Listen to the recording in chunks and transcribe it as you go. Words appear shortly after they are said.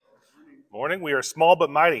Morning. We are small but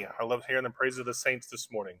mighty. I love hearing the praise of the saints this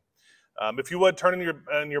morning. If you would, turn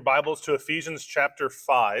in your Bibles to Ephesians chapter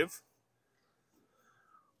 5.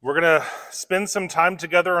 We're going to spend some time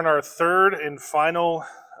together on our third and final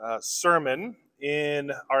sermon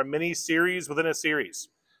in our mini-series within a series.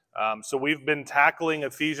 So we've been tackling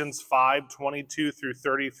Ephesians 5:22 through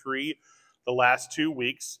 33 the last 2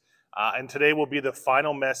 weeks. And today will be the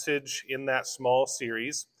final message in that small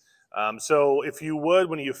series. So if you would,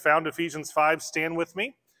 when you found Ephesians 5, stand with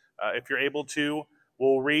me. If you're able to,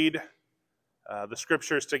 we'll read the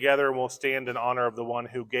scriptures together and we'll stand in honor of the one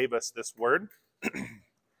who gave us this word.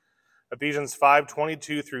 Ephesians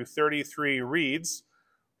 5:22 through 33 reads,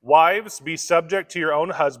 "Wives, be subject to your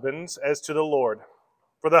own husbands as to the Lord.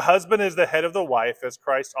 For the husband is the head of the wife, as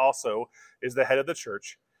Christ also is the head of the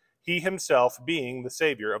church, he himself being the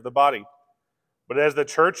Savior of the body. But as the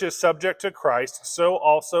church is subject to Christ, so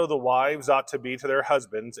also the wives ought to be to their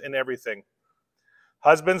husbands in everything.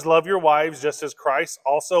 Husbands, love your wives just as Christ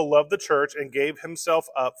also loved the church and gave himself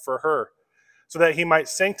up for her, so that he might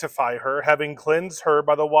sanctify her, having cleansed her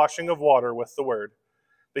by the washing of water with the word,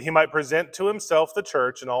 that he might present to himself the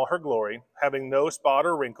church in all her glory, having no spot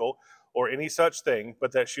or wrinkle or any such thing,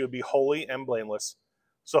 but that she would be holy and blameless.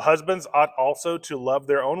 So husbands ought also to love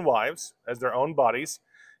their own wives as their own bodies.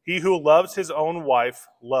 He who loves his own wife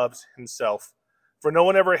loves himself. For no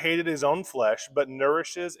one ever hated his own flesh, but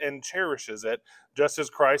nourishes and cherishes it, just as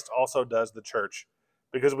Christ also does the church,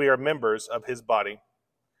 because we are members of his body.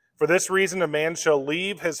 For this reason a man shall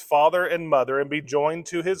leave his father and mother and be joined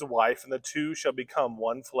to his wife, and the two shall become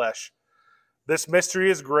one flesh. This mystery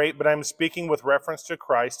is great, but I am speaking with reference to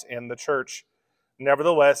Christ and the church.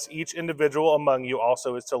 Nevertheless, each individual among you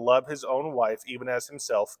also is to love his own wife even as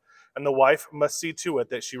himself, and the wife must see to it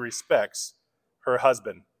that she respects her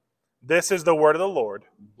husband." This is the word of the Lord.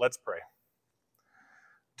 Let's pray.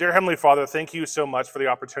 Dear Heavenly Father, thank you so much for the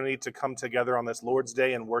opportunity to come together on this Lord's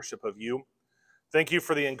Day in worship of you. Thank you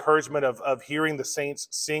for the encouragement of hearing the saints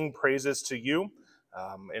sing praises to you,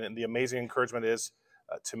 and the amazing encouragement is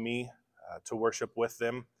to me to worship with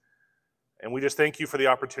them. And we just thank you for the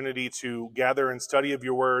opportunity to gather and study of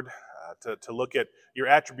your word, to look at your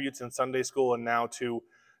attributes in Sunday school, and now to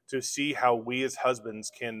see how we as husbands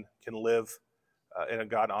can live in a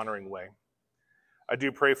God-honoring way. I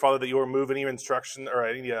do pray, Father, that you will remove any instruction or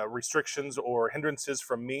any restrictions or hindrances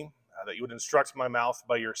from me, that you would instruct my mouth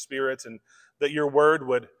by your Spirit, and that your word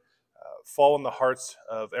would fall in the hearts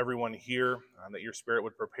of everyone here, and that your Spirit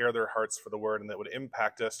would prepare their hearts for the word, and that would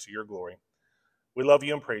impact us to your glory. We love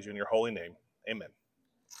you and praise you in your holy name. Amen.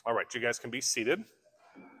 All right, you guys can be seated.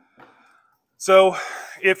 So,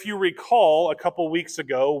 if you recall, a couple weeks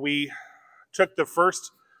ago, we took the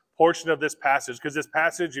first portion of this passage, because this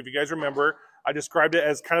passage, if you guys remember, I described it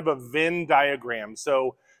as kind of a Venn diagram.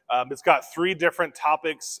 So, it's got three different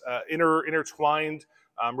topics intertwined,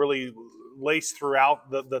 really laced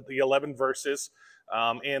throughout the 11 verses.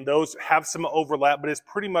 And those have some overlap, but it's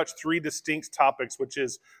pretty much three distinct topics, which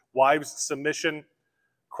is wives' submission,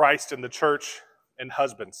 Christ and the church, and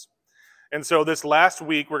husbands. And so this last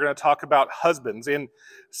week, we're going to talk about husbands. And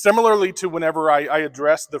similarly to whenever I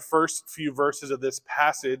addressed the first few verses of this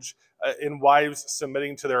passage in wives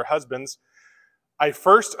submitting to their husbands, I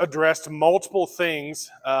first addressed multiple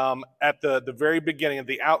things at the very beginning, at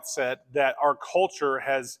the outset, that our culture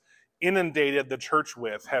has inundated the church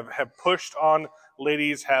with, have pushed on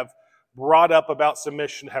ladies, have brought up about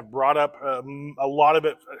submission, have brought up a lot of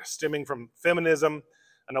it stemming from feminism,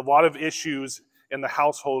 and a lot of issues in the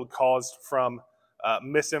household caused from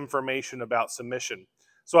misinformation about submission.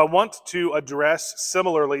 So I want to address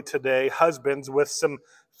similarly today husbands with some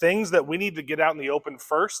things that we need to get out in the open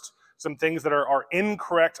first, some things that are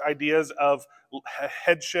incorrect ideas of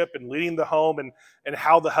headship and leading the home, and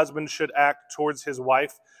how the husband should act towards his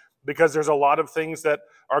wife, because there's a lot of things that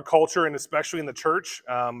our culture, and especially in the church,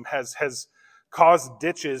 has caused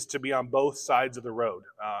ditches to be on both sides of the road.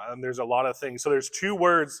 And there's a lot of things. So there's two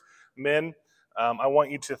words, men, I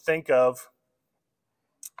want you to think of,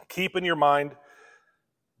 keep in your mind: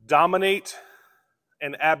 dominate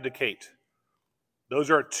and abdicate. Those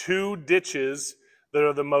are two ditches that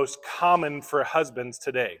are the most common for husbands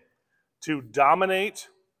today: to dominate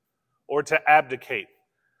or to abdicate.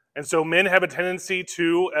 And so men have a tendency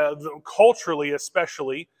to, culturally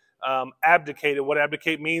especially, abdicate. And what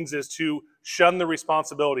abdicate means is to shun the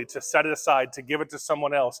responsibility, to set it aside, to give it to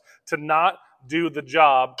someone else, to not do the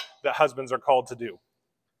job that husbands are called to do.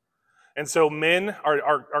 And so men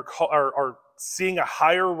are seeing a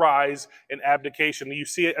higher rise in abdication. You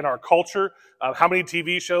see it in our culture. How many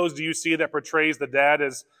TV shows do you see that portrays the dad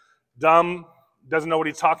as dumb, doesn't know what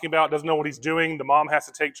he's talking about, doesn't know what he's doing. The mom has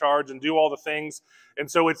to take charge and do all the things. And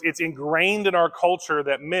so it's ingrained in our culture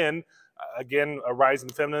that men, again, a rise in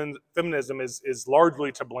feminism is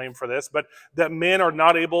largely to blame for this, but that men are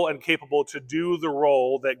not able and capable to do the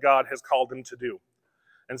role that God has called them to do.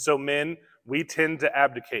 And so men, we tend to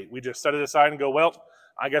abdicate. We just set it aside and go, well,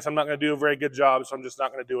 I guess I'm not going to do a very good job, so I'm just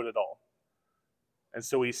not going to do it at all. And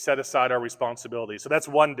so we set aside our responsibility. So that's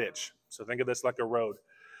one ditch. So think of this like a road.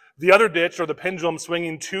 The other ditch, or the pendulum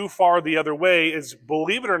swinging too far the other way, is,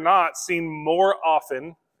 believe it or not, seen more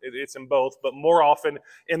often, it's in both, but more often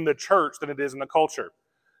in the church than it is in the culture.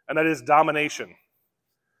 And that is domination.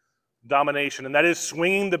 Domination. And that is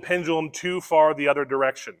swinging the pendulum too far the other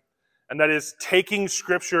direction. And that is taking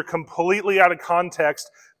Scripture completely out of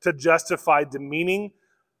context to justify demeaning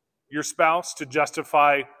your spouse, to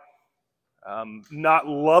justify not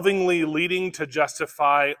lovingly leading, to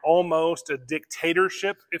justify almost a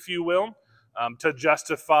dictatorship, if you will, to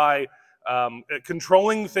justify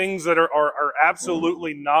controlling things that are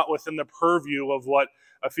absolutely not within the purview of what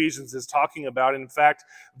Ephesians is talking about. In fact,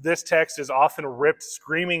 this text is often ripped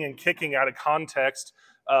screaming and kicking out of context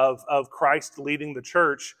of Christ leading the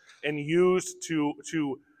church and used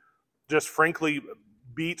to just frankly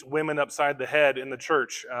beat women upside the head in the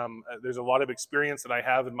church. There's a lot of experience that I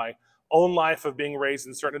have in my own life of being raised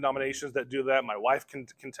in certain denominations that do that. My wife can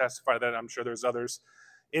testify to that. I'm sure there's others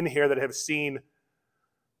in here that have seen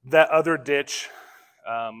that other ditch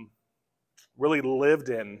really lived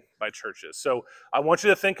in by churches. So I want you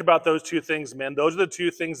to think about those two things, men. Those are the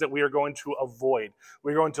two things that we are going to avoid.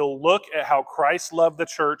 We're going to look at how Christ loved the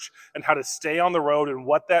church and how to stay on the road and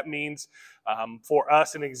what that means for us,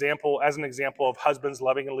 as an example of husbands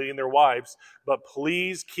loving and leading their wives. But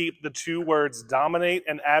please keep the two words dominate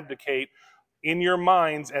and abdicate in your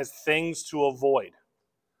minds as things to avoid,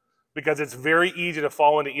 because it's very easy to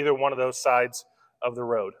fall into either one of those sides of the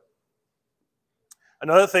road.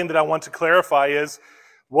 Another thing that I want to clarify is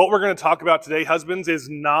what we're going to talk about today, husbands, is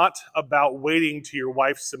not about waiting till your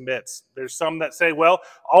wife submits. There's some that say, well,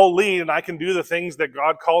 I'll lead and I can do the things that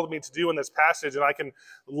God called me to do in this passage, and I can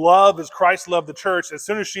love as Christ loved the church. As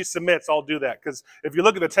soon as she submits, I'll do that. Because if you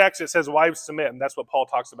look at the text, it says wives submit, and that's what Paul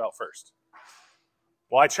talks about first.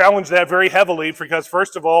 Well, I challenge that very heavily because,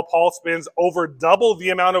 first of all, Paul spends over double the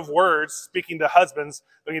amount of words speaking to husbands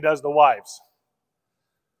than he does the wives.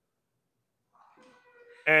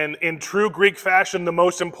 And in true Greek fashion, the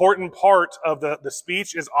most important part of the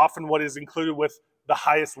speech is often what is included with the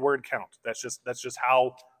highest word count. That's just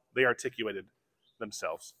how they articulated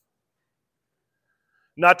themselves.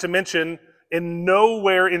 Not to mention, in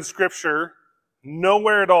nowhere in Scripture,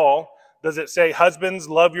 nowhere at all, does it say, husbands,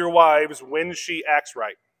 love your wives when she acts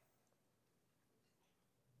right.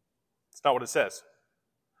 It's not what it says.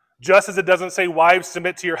 Just as it doesn't say, wives,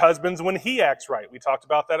 submit to your husbands when he acts right. We talked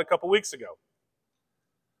about that a couple weeks ago.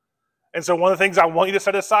 And so one of the things I want you to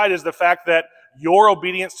set aside is the fact that your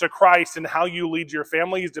obedience to Christ and how you lead your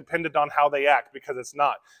family is dependent on how they act, because it's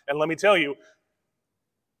not. And let me tell you,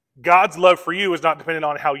 God's love for you is not dependent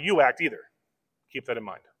on how you act either. Keep that in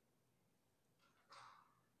mind.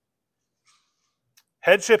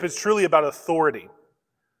 Headship is truly about authority.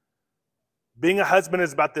 Being a husband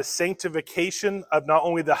is about the sanctification of not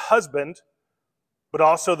only the husband, but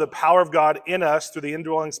also the power of God in us through the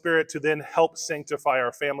indwelling Spirit to then help sanctify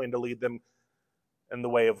our family and to lead them in the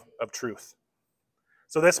way of truth.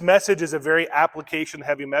 So this message is a very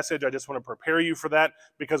application-heavy message. I just want to prepare you for that,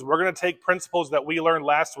 because we're going to take principles that we learned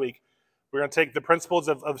last week. We're going to take the principles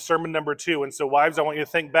of sermon number 2. And so wives, I want you to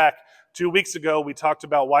think back. 2 weeks ago, we talked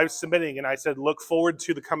about wives submitting, and I said, look forward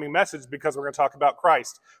to the coming message because we're going to talk about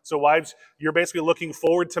Christ. So wives, you're basically looking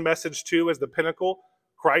forward to message 2 as the pinnacle.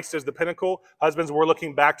 Christ is the pinnacle. Husbands, we're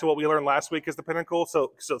looking back to what we learned last week as the pinnacle.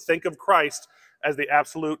 So think of Christ as the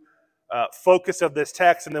absolute focus of this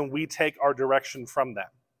text, and then we take our direction from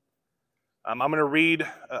that. I'm going to read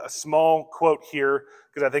a small quote here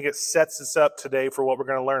because I think it sets us up today for what we're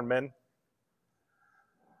going to learn, men.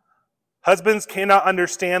 Husbands cannot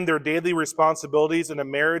understand their daily responsibilities in a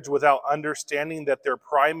marriage without understanding that their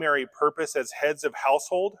primary purpose as heads of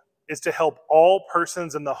household is to help all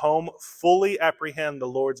persons in the home fully apprehend the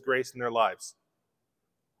Lord's grace in their lives.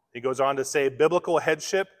 He goes on to say, biblical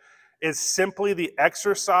headship is simply the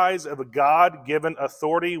exercise of a God-given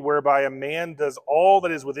authority whereby a man does all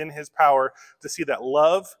that is within his power to see that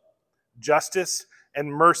love, justice, and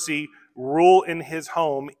mercy rule in his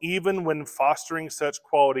home, even when fostering such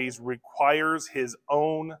qualities requires his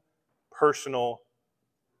own personal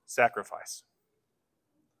sacrifice.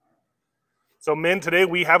 So men, today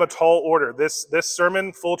we have a tall order. This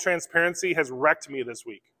sermon, full transparency, has wrecked me this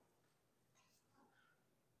week.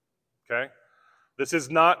 Okay? This is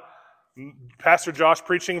not Pastor Josh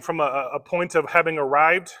preaching from a point of having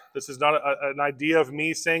arrived. This is not an idea of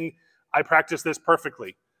me saying, I practice this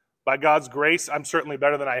perfectly. By God's grace, I'm certainly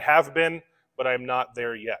better than I have been, but I'm not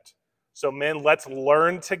there yet. So men, let's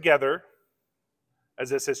learn together, as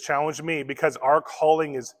this has challenged me, because our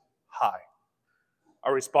calling is high.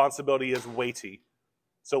 Our responsibility is weighty.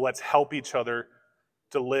 So let's help each other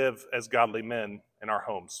to live as godly men in our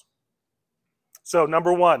homes. So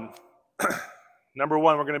number one,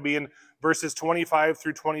 we're going to be in verses 25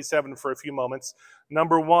 through 27 for a few moments.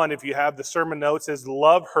 Number one, if you have the sermon notes, is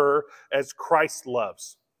love her as Christ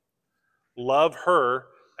loves. Love her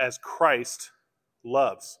as Christ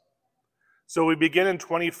loves. So we begin in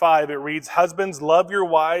 25. It reads, "Husbands, love your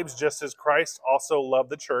wives just as Christ also loved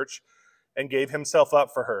the church and gave himself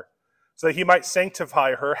up for her, so that he might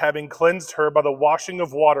sanctify her, having cleansed her by the washing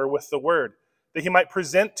of water with the word, that he might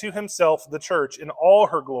present to himself the church in all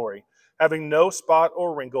her glory, having no spot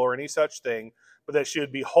or wrinkle or any such thing, but that she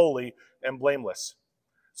would be holy and blameless."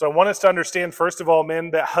 So I want us to understand, first of all,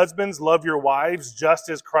 men, that husbands love your wives just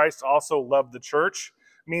as Christ also loved the church.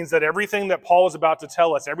 Means that everything that Paul is about to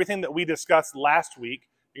tell us, everything that we discussed last week,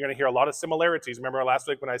 you're going to hear a lot of similarities. Remember last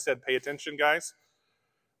week when I said, pay attention, guys?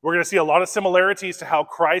 We're going to see a lot of similarities to how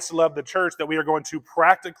Christ loved the church that we are going to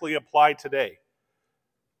practically apply today.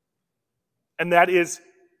 And that is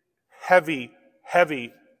heavy,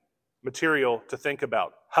 heavy material to think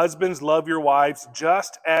about. Husbands, love your wives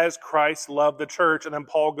just as Christ loved the church. And then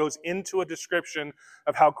Paul goes into a description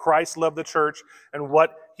of how Christ loved the church and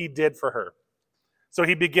what he did for her. So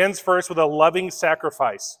he begins first with a loving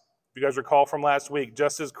sacrifice. If you guys recall from last week,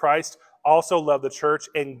 just as Christ also loved the church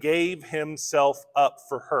and gave himself up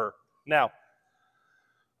for her. Now,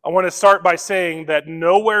 I want to start by saying that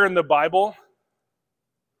nowhere in the Bible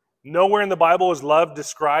is love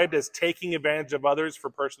described as taking advantage of others for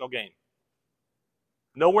personal gain.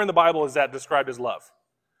 Nowhere in the Bible is that described as love.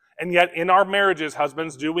 And yet in our marriages,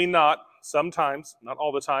 husbands, do we not sometimes, not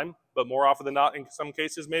all the time, but more often than not in some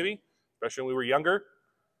cases maybe, especially when we were younger,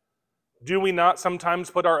 do we not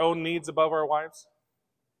sometimes put our own needs above our wives?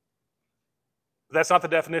 That's not the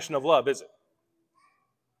definition of love, is it?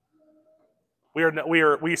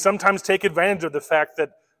 We sometimes take advantage of the fact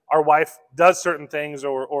that our wife does certain things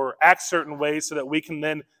or acts certain ways so that we can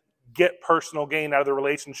then get personal gain out of the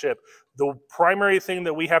relationship. The primary thing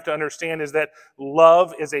that we have to understand is that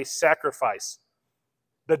love is a sacrifice.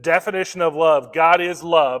 The definition of love, God is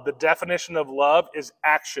love. The definition of love is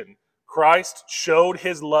action. Christ showed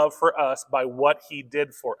his love for us by what he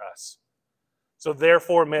did for us. So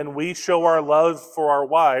therefore, men, we show our love for our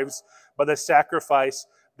wives by the sacrifice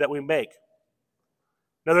that we make.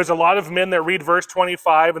 Now, there's a lot of men that read verse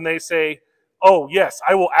 25 and they say, oh, yes,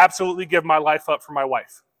 I will absolutely give my life up for my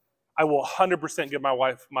wife. I will 100% give my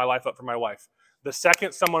life up for my wife. The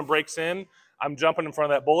second someone breaks in, I'm jumping in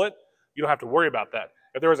front of that bullet. You don't have to worry about that.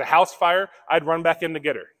 If there was a house fire, I'd run back in to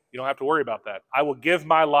get her. You don't have to worry about that. I will give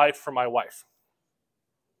my life for my wife.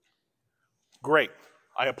 Great.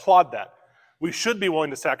 I applaud that. We should be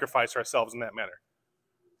willing to sacrifice ourselves in that manner.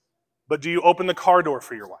 But do you open the car door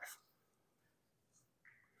for your wife?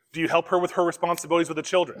 Do you help her with her responsibilities with the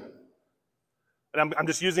children? And I'm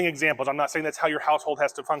just using examples. I'm not saying that's how your household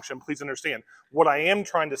has to function. Please understand. What I am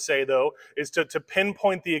trying to say, though, is to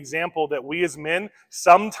pinpoint the example that we as men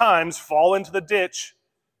sometimes fall into the ditch,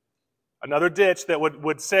 another ditch that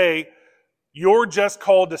would say, you're just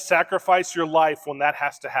called to sacrifice your life when that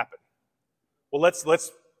has to happen. Well,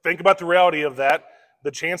 let's think about the reality of that.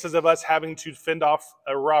 The chances of us having to fend off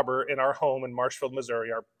a robber in our home in Marshfield,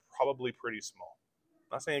 Missouri are probably pretty small.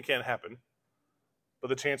 I'm not saying it can't happen, but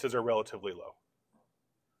the chances are relatively low.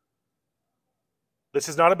 This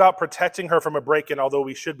is not about protecting her from a break-in, although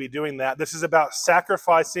we should be doing that. This is about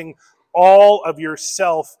sacrificing all of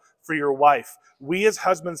yourself for your wife. We as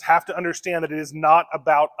husbands have to understand that it is not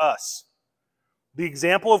about us. The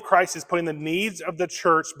example of Christ is putting the needs of the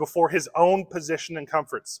church before his own position and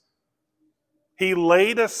comforts. He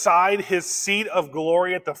laid aside his seat of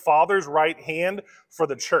glory at the Father's right hand for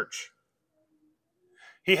the church.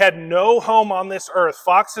 He had no home on this earth.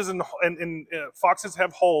 Foxes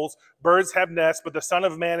have holes, birds have nests, but the Son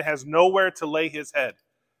of Man has nowhere to lay his head.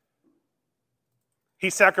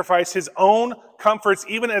 He sacrificed his own comforts,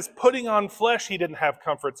 even as putting on flesh, he didn't have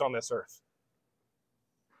comforts on this earth.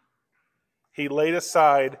 He laid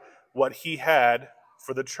aside what he had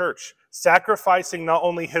for the church, sacrificing not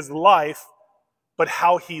only his life, but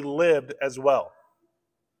how he lived as well.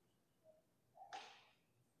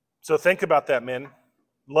 So think about that, men.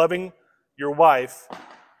 Loving your wife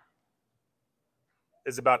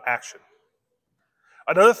is about action.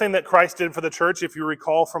 Another thing that Christ did for the church, if you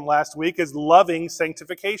recall from last week, is loving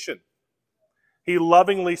sanctification. He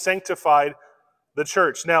lovingly sanctified the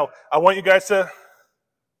church. Now, I want you guys to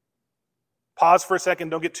pause for a second.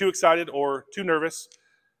 Don't get too excited or too nervous.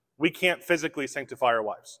 We can't physically sanctify our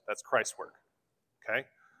wives. That's Christ's work. Okay?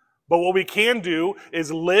 But what we can do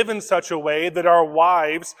is live in such a way that our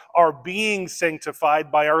wives are being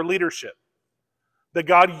sanctified by our leadership. That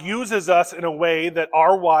God uses us in a way that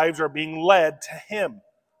our wives are being led to Him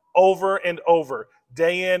over and over,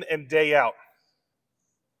 day in and day out.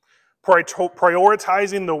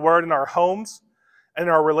 Prioritizing the Word in our homes and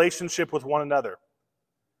our relationship with one another.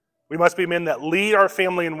 We must be men that lead our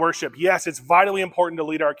family in worship. Yes, it's vitally important to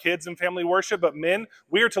lead our kids in family worship, but men,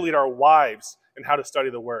 we are to lead our wives in how to study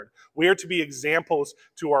the Word. We are to be examples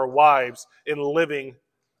to our wives in living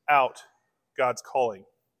out God's calling.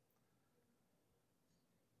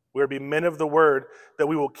 We are to be men of the Word, that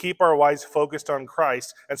we will keep our wives focused on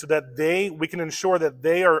Christ, and so that we can ensure that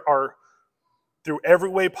they are through every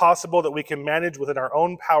way possible that we can manage within our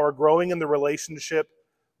own power, growing in the relationship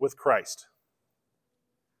with Christ.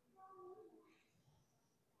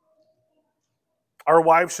 Our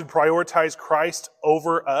wives should prioritize Christ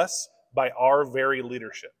over us by our very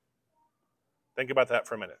leadership. Think about that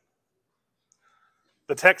for a minute.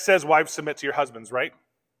 The text says, wives, submit to your husbands, right?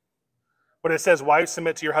 But it says, wives,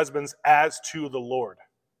 submit to your husbands as to the Lord.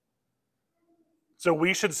 So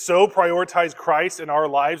we should so prioritize Christ in our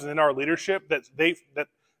lives and in our leadership that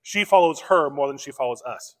she follows her more than she follows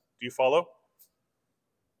us. Do you follow?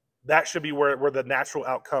 That should be where the natural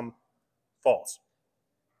outcome falls.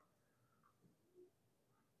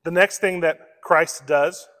 The next thing that Christ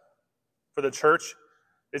does for the church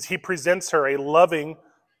is he presents her a loving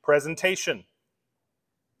presentation.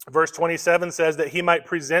 Verse 27 says that he might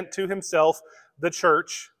present to himself the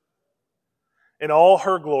church in all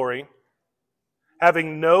her glory,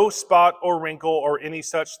 having no spot or wrinkle or any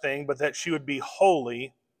such thing, but that she would be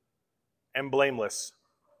holy and blameless.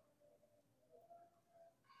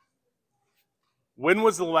 When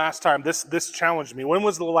was the last time, this challenged me, when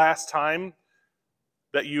was the last time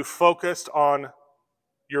that you focused on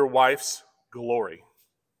your wife's glory?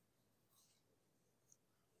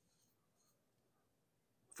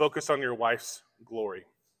 Focus on your wife's glory.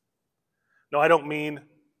 No, I don't mean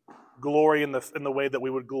glory in the way that we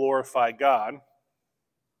would glorify God.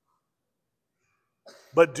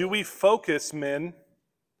 But do we focus, men,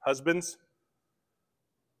 husbands,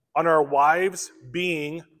 on our wives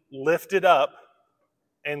being lifted up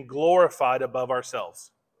and glorified above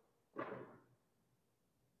ourselves?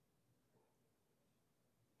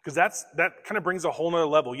 Because that kind of brings a whole nother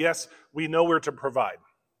level. Yes, we know we're to provide.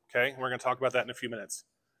 Okay, we're going to talk about that in a few minutes.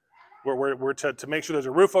 We're to make sure there's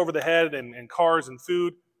a roof over the head and cars and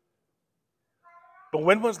food. But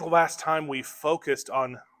when was the last time we focused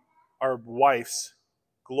on our wife's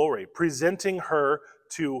glory, presenting her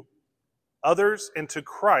to others and to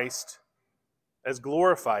Christ as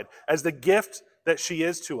glorified, as the gift that she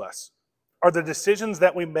is to us? Are the decisions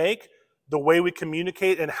that we make, the way we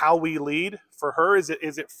communicate and how we lead for her, is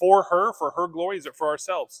it for her glory? Is it for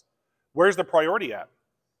ourselves? Where's the priority at?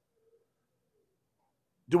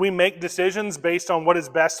 Do we make decisions based on what is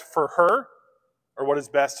best for her or what is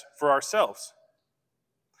best for ourselves?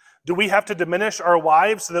 Do we have to diminish our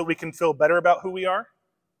wives so that we can feel better about who we are?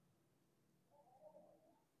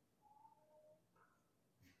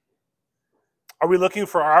 Are we looking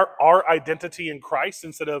for our identity in Christ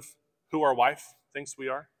instead of who our wife thinks we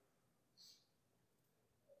are?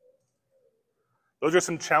 Those are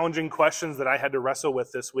some challenging questions that I had to wrestle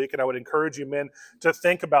with this week, and I would encourage you men to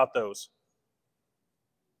think about those.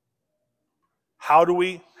 How do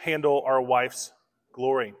we handle our wife's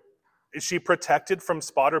glory? Is she protected from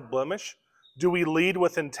spot or blemish? Do we lead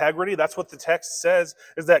with integrity? That's what the text says,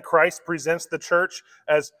 is that Christ presents the church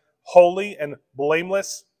as holy and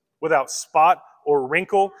blameless, without spot or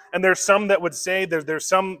wrinkle. And there's some that would say, there's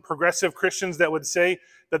some progressive Christians that would say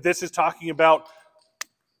that this is talking about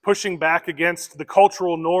pushing back against the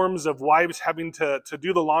cultural norms of wives having to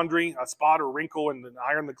do the laundry, a spot or wrinkle, and then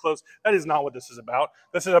iron the clothes. That is not what this is about.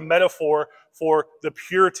 This is a metaphor for the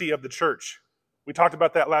purity of the church. We talked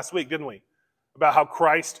about that last week, didn't we? About how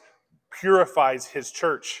Christ purifies his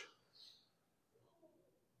church.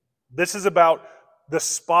 This is about the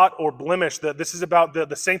spot or blemish. This is about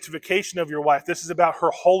the sanctification of your wife. This is about her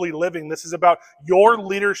holy living. This is about your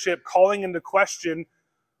leadership calling into question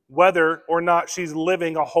whether or not she's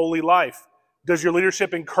living a holy life. Does your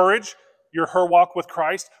leadership encourage her walk with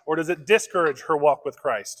Christ, or does it discourage her walk with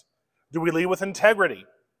Christ? Do we lead with integrity?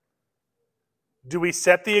 Do we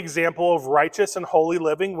set the example of righteous and holy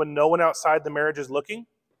living when no one outside the marriage is looking?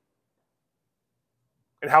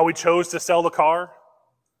 and how we chose to sell the car,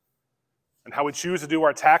 and how we choose to do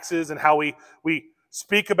our taxes, and how we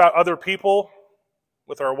speak about other people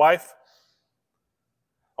with our wife.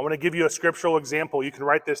 I want to give you a scriptural example. You can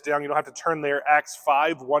write this down. You don't have to turn there. Acts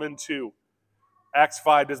 5, 1 and 2. Acts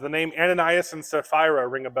 5. Does the name Ananias and Sapphira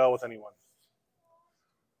ring a bell with anyone?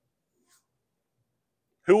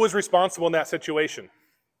 Who was responsible in that situation?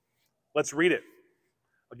 Let's read it.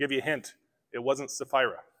 I'll give you a hint. It wasn't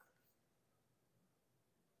Sapphira.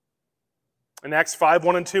 In Acts 5,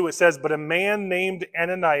 1 and 2, it says, "But a man named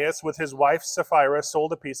Ananias with his wife Sapphira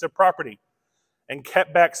sold a piece of property and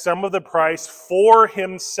kept back some of the price for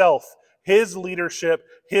himself, his leadership,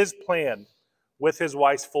 his plan, with his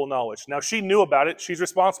wife's full knowledge." Now, she knew about it. She's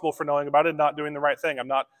responsible for knowing about it and not doing the right thing. I'm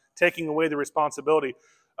not taking away the responsibility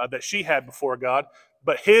that she had before God.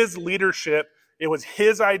 But his leadership, it was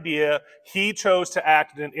his idea. He chose to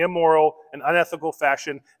act in an immoral and unethical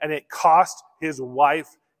fashion, and it cost his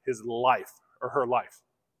wife his life, or her life,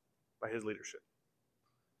 by his leadership.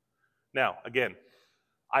 Now, again,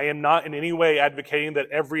 I am not in any way advocating that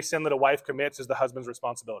every sin that a wife commits is the husband's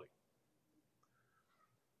responsibility.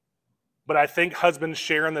 But I think husbands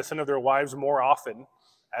share in the sin of their wives more often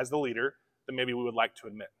as the leader than maybe we would like to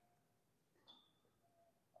admit.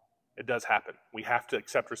 It does happen. We have to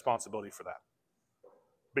accept responsibility for that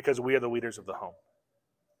because we are the leaders of the home.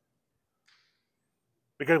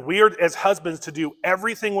 Because we are, as husbands, to do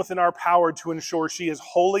everything within our power to ensure she is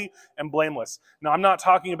holy and blameless. Now, I'm not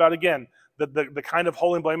talking about, again, the kind of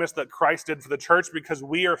holy and blameless that Christ did for the church, because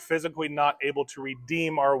we are physically not able to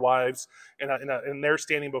redeem our wives in their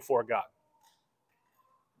standing before God.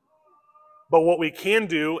 But what we can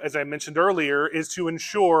do, as I mentioned earlier, is to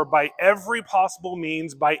ensure by every possible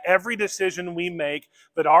means, by every decision we make,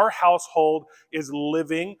 that our household is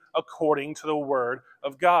living according to the Word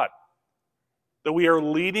of God. That we are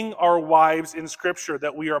leading our wives in Scripture,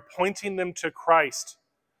 that we are pointing them to Christ.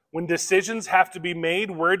 When decisions have to be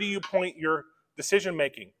made, where do you point your decision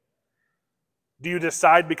making? Do you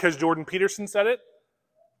decide because Jordan Peterson said it?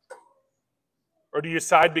 Or do you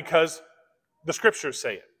decide because the Scriptures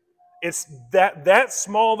say it? It's that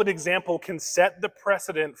small of an example can set the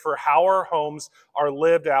precedent for how our homes are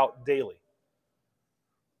lived out daily.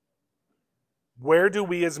 Where do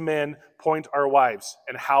we as men point our wives,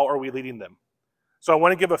 and how are we leading them? So I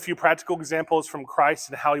want to give a few practical examples from Christ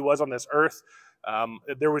and how he was on this earth.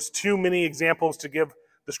 There was too many examples to give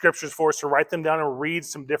the Scriptures for us to write them down and read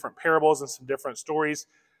some different parables and some different stories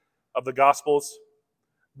of the Gospels.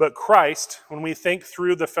 But Christ, when we think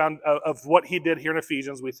through of what he did here in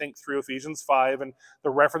Ephesians, we think through Ephesians 5 and the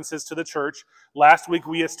references to the church. Last week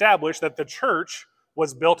we established that the church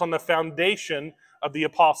was built on the foundation of the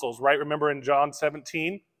apostles, right? Remember in John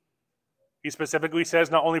 17, he specifically says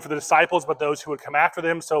not only for the disciples, but those who would come after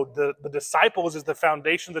them. So the disciples is the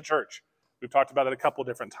foundation of the church. We've talked about it a couple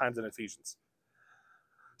different times in Ephesians.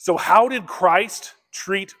 So how did Christ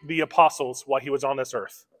treat the apostles while he was on this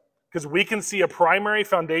earth? Because we can see a primary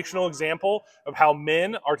foundational example of how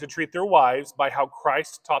men are to treat their wives by how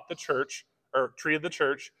Christ taught the church, or treated the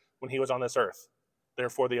church when he was on this earth.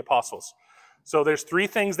 Therefore, the apostles. So there's three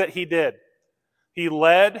things that he did. He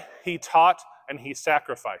led, he taught, and he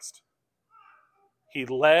sacrificed. He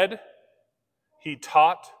led, he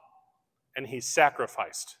taught, and he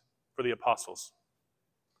sacrificed for the apostles.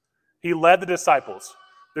 He led the disciples.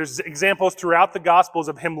 There's examples throughout the Gospels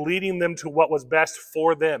of him leading them to what was best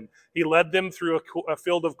for them. He led them through a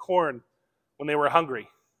field of corn when they were hungry.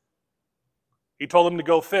 He told them to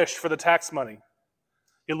go fish for the tax money.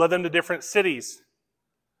 He led them to different cities.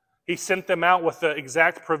 He sent them out with the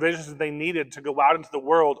exact provisions that they needed to go out into the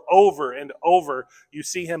world over and over. You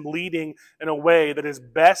see him leading in a way that is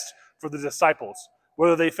best for the disciples.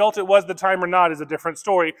 Whether they felt it was the time or not is a different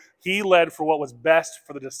story. He led for what was best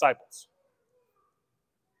for the disciples.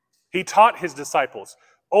 He taught his disciples.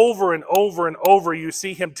 Over and over and over, you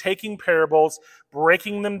see him taking parables,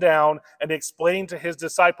 breaking them down, and explaining to his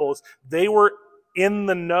disciples. They were in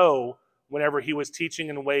the know whenever he was teaching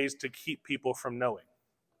in ways to keep people from knowing.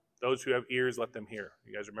 Those who have ears, let them hear.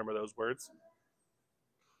 You guys remember those words?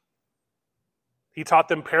 He taught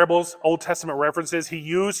them parables, Old Testament references. He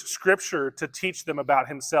used Scripture to teach them about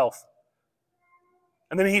himself.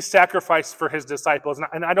 And then he sacrificed for his disciples.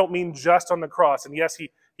 And I don't mean just on the cross. And yes,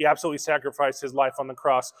 he absolutely sacrificed his life on the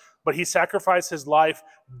cross. But he sacrificed his life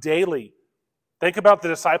daily. Think about the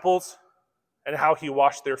disciples and how he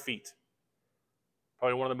washed their feet.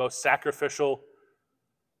 Probably one of the most sacrificial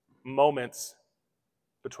moments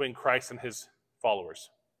between Christ and his followers.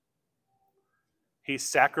 He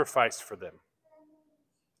sacrificed for them.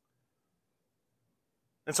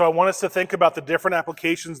 And so I want us to think about the different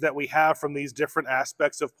applications that we have from these different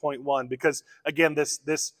aspects of point one, because again,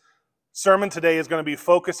 this sermon today is going to be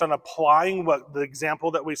focused on applying what the example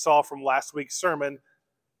that we saw from last week's sermon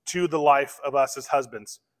to the life of us as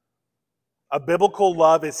husbands. A biblical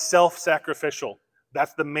love is self-sacrificial.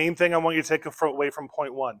 That's the main thing I want you to take away from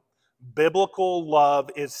point one. Biblical love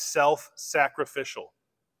is self-sacrificial.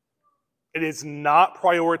 It is not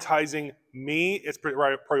prioritizing me, it's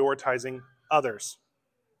prioritizing others.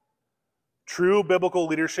 True biblical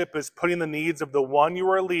leadership is putting the needs of the one you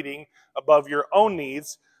are leading above your own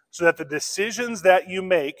needs, so that the decisions that you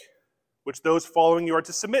make, which those following you are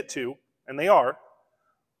to submit to, and they are,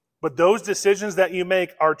 but those decisions that you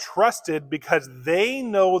make are trusted because they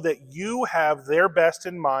know that you have their best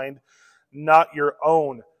in mind, not your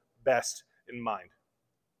own best in mind.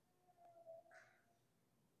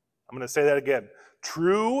 I'm going to say that again.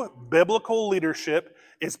 True biblical leadership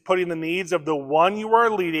is putting the needs of the one you are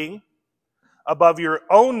leading above your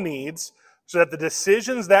own needs, so that the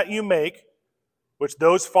decisions that you make, which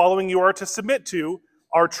those following you are to submit to,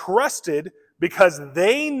 are trusted because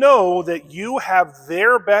they know that you have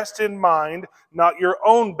their best in mind, not your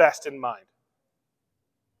own best in mind.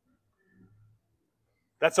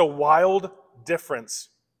 That's a wild difference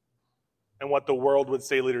in what the world would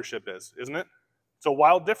say leadership is, isn't it? It's a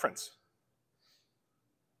wild difference.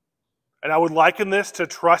 And I would liken this to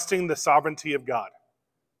trusting the sovereignty of God.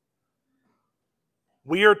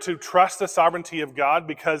 We are to trust the sovereignty of God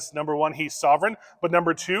because, number one, he's sovereign. But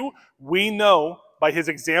number two, we know by his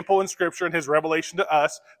example in Scripture and his revelation to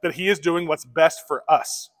us that he is doing what's best for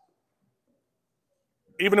us.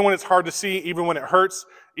 Even when it's hard to see, even when it hurts,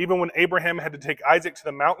 even when Abraham had to take Isaac to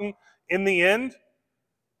the mountain, in the end,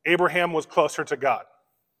 Abraham was closer to God.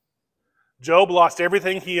 Job lost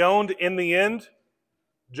everything he owned. In the end,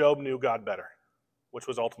 Job knew God better, which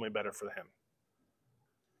was ultimately better for him.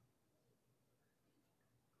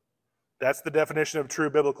 That's the definition of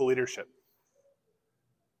true biblical leadership.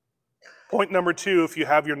 Point number two, if you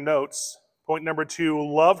have your notes, point number two,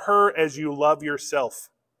 love her as you love yourself.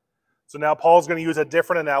 So now Paul's going to use a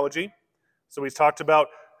different analogy. So he's talked about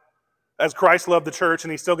as Christ loved the church,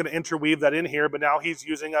 and he's still going to interweave that in here, but now he's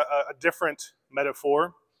using a different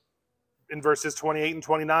metaphor. In verses 28 and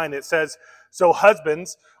 29, it says, "So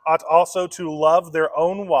husbands ought also to love their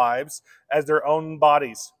own wives as their own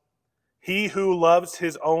bodies. He who loves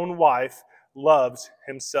his own wife loves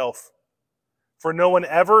himself. For no one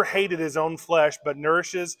ever hated his own flesh, but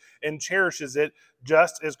nourishes and cherishes it,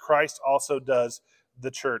 just as Christ also does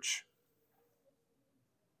the church."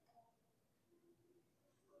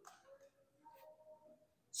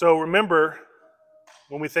 So remember,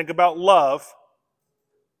 when we think about love,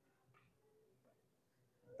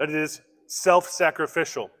 that it is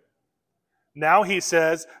self-sacrificial. Now he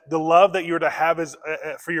says the love that you're to have is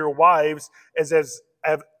for your wives is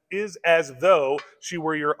as though she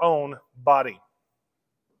were your own body.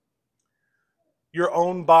 Your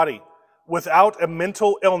own body. Without a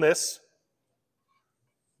mental illness,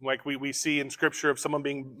 like we see in Scripture of someone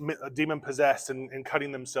being demon-possessed and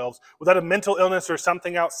cutting themselves, without a mental illness or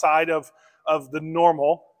something outside of the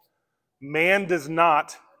normal, man does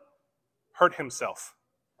not hurt himself.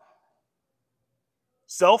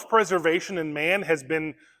 Self-preservation in man has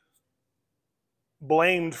been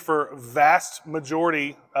blamed for vast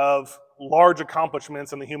majority of large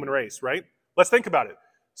accomplishments in the human race, right? Let's think about it.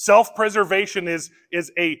 Self-preservation is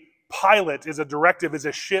a pilot, is a directive, is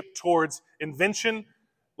a ship towards invention.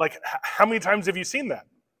 Like, how many times have you seen that?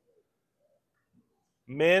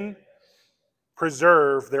 Men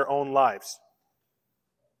preserve their own lives.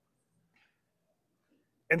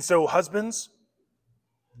 And so, husbands,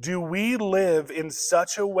 do we live in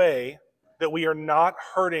such a way that we are not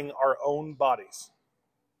hurting our own bodies?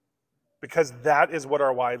 Because that is what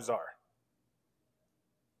our wives are.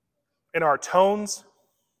 In our tones,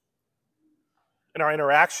 in our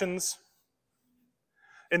interactions.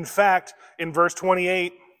 In fact, in verse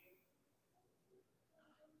 28,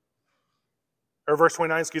 or verse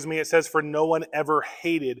 29, it says, "For no one ever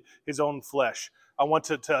hated his own flesh." I want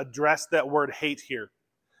to address that word hate here.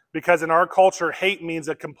 Because in our culture, hate means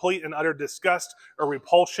a complete and utter disgust or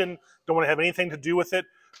repulsion. Don't want to have anything to do with it.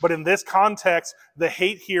 But in this context, the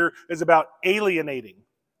hate here is about alienating.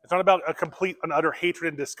 It's not about a complete and utter hatred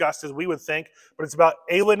and disgust as we would think, but it's about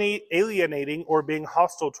alienating or being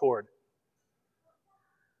hostile toward.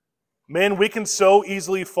 Men, we can so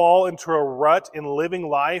easily fall into a rut in living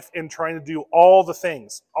life and trying to do all the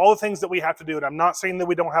things that we have to do. And I'm not saying that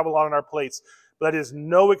we don't have a lot on our plates, but that is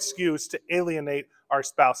no excuse to alienate our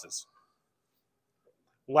spouses.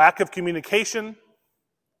 Lack of communication,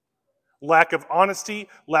 lack of honesty,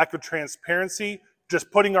 lack of transparency just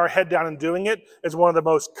putting our head down and doing it is one of the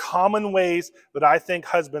most common ways that I think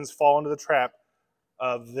husbands fall into the trap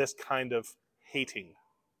of this kind of hating.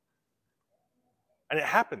 And it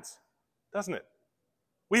happens, doesn't it?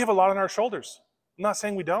 We have a lot on our shoulders. I'm not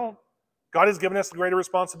saying we don't. God has given us a greater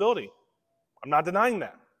responsibility. I'm not denying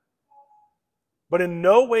that. But in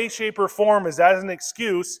no way, shape, or form is that an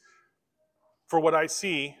excuse for what I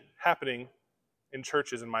see happening in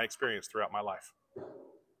churches in my experience throughout my life.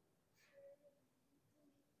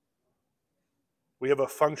 We have a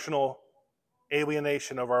functional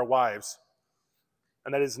alienation of our wives,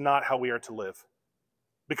 and that is not how we are to live.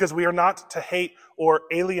 Because we are not to hate or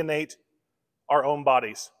alienate our own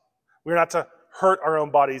bodies. We are not to hurt our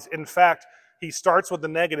own bodies. In fact, he starts with the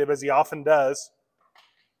negative, as he often does.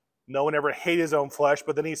 No one ever hates his own flesh,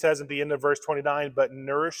 but then he says at the end of verse 29, but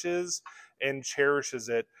nourishes and cherishes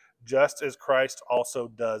it, just as Christ also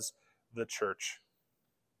does the church.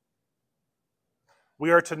 We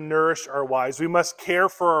are to nourish our wives. We must care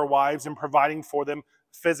for our wives in providing for them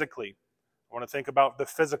physically. I want to think about the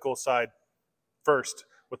physical side first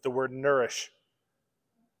with the word nourish.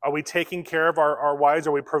 Are we taking care of our wives?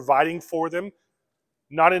 Are we providing for them?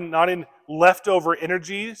 Not in leftover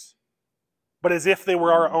energies, but as if they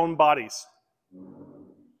were our own bodies.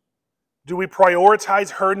 Do we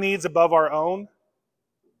prioritize her needs above our own?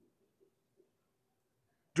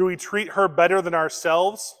 Do we treat her better than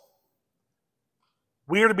ourselves?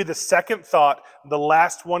 We are to be the second thought, the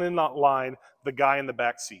last one in that line, the guy in the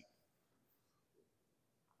back seat.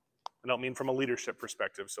 I don't mean from a leadership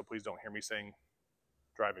perspective, so please don't hear me saying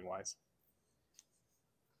driving-wise.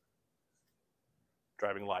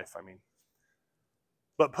 Driving life, I mean.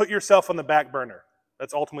 But put yourself on the back burner.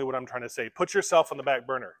 That's ultimately what I'm trying to say. Put yourself on the back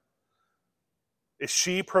burner. Is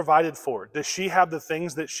she provided for? Does she have the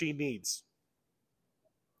things that she needs?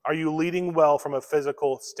 Are you leading well from a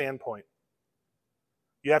physical standpoint?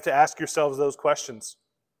 You have to ask yourselves those questions.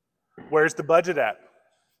 Where's the budget at?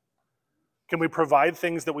 Can we provide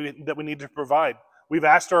things that we need to provide? We've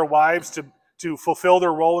asked our wives to fulfill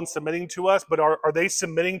their role in submitting to us, but are they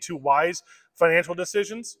submitting to wise financial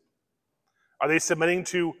decisions? Are they submitting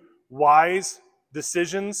to wise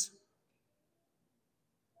decisions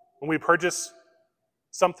when we purchase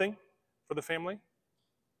something for the family?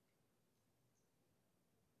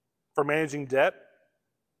 For managing debt?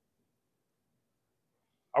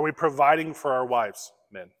 Are we providing for our wives,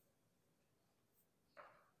 men?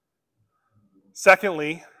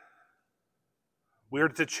 Secondly, we are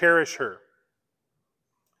to cherish her.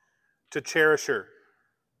 To cherish her.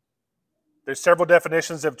 There's several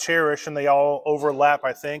definitions of cherish, and they all overlap,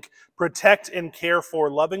 I think. Protect and care for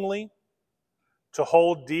lovingly, to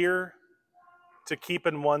hold dear, to keep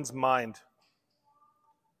in one's mind.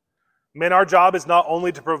 Men, our job is not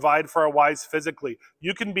only to provide for our wives physically.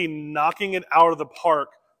 You can be knocking it out of the park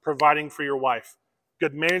providing for your wife.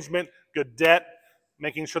 Good management, good debt,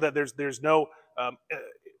 making sure that there's no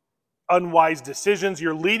unwise decisions.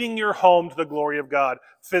 You're leading your home to the glory of God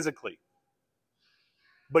physically.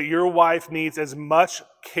 But your wife needs as much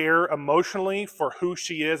care emotionally for who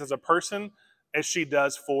she is as a person as she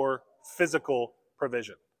does for physical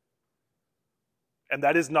provision. And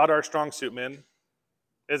that is not our strong suit, men,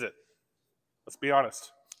 is it? Let's be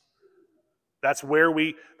honest. That's where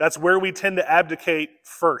we tend to abdicate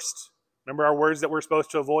first. Remember our words that we're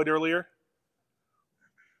supposed to avoid earlier?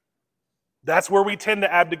 That's where we tend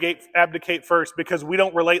to abdicate first because we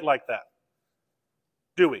don't relate like that.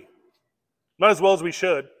 Do we? Not as well as we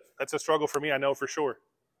should. That's a struggle for me, I know for sure.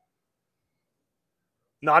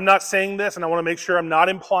 Now, I'm not saying this, and I want to make sure I'm not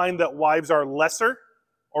implying that wives are lesser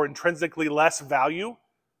or intrinsically less value.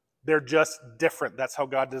 They're just different. That's how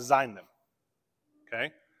God designed them.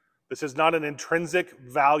 Okay? This is not an intrinsic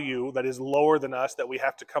value that is lower than us that we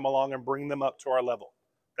have to come along and bring them up to our level.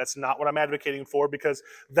 That's not what I'm advocating for because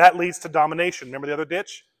that leads to domination. Remember the other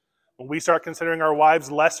ditch? When we start considering our wives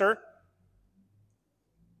lesser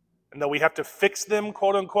and that we have to fix them,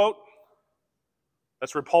 quote unquote,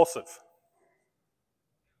 that's repulsive.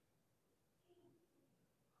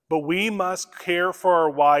 But we must care for our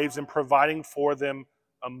wives and providing for them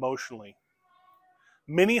emotionally.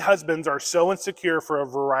 Many husbands are so insecure for a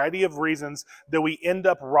variety of reasons that we end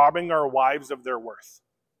up robbing our wives of their worth.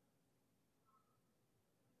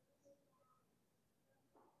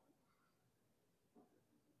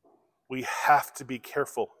 We have to be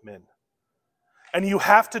careful, men. And you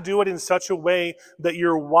have to do it in such a way that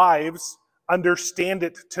your wives understand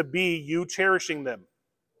it to be you cherishing them.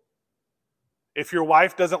 If your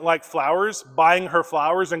wife doesn't like flowers, buying her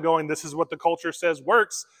flowers and going, this is what the culture says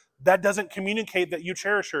works, that doesn't communicate that you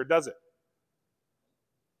cherish her, does it?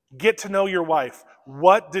 Get to know your wife.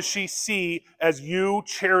 What does she see as you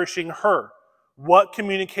cherishing her? What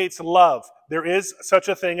communicates love? There is such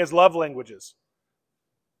a thing as love languages.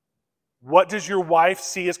 What does your wife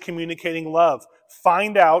see as communicating love?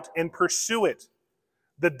 Find out and pursue it.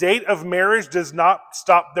 The date of marriage does not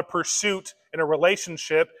stop the pursuit in a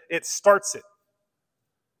relationship, it starts it.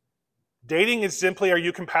 Dating is simply, are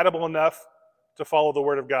you compatible enough to follow the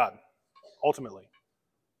Word of God, ultimately?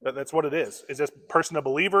 That's what it is. Is this person a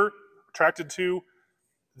believer, attracted to?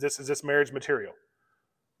 Is this marriage material?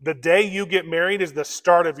 The day you get married is the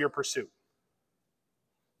start of your pursuit.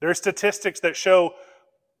 There are statistics that show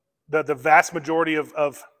that the vast majority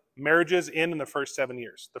of marriages end in the first 7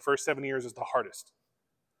 years. The first 7 years is the hardest.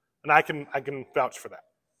 And I can vouch for that.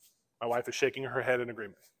 My wife is shaking her head in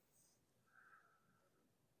agreement.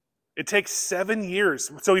 It takes 7 years.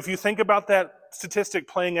 So if you think about that statistic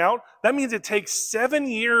playing out, that means it takes 7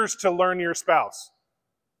 years to learn your spouse.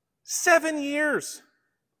 7 years.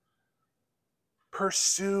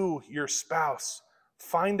 Pursue your spouse.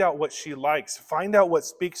 Find out what she likes. Find out what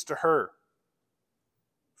speaks to her.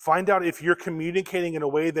 Find out if you're communicating in a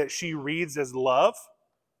way that she reads as love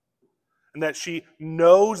and that she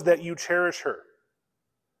knows that you cherish her.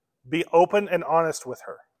 Be open and honest with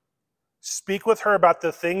her. Speak with her about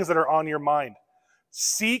the things that are on your mind.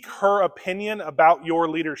 Seek her opinion about your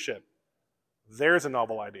leadership. There's a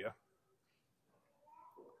novel idea.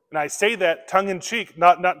 And I say that tongue-in-cheek,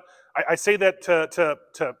 I say that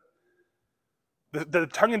to the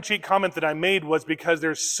tongue-in-cheek comment that I made was because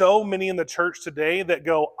there's so many in the church today that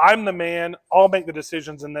go, I'm the man, I'll make the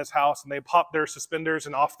decisions in this house, and they pop their suspenders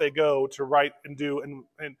and off they go to write and do.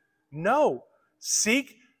 And no,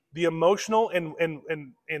 seek the emotional and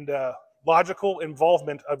logical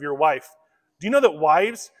involvement of your wife. Do you know that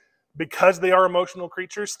wives, because they are emotional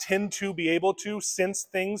creatures, tend to be able to sense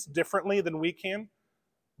things differently than we can?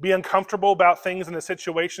 Be uncomfortable about things in a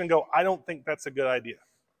situation and go, I don't think that's a good idea.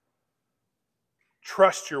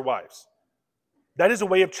 Trust your wives. That is a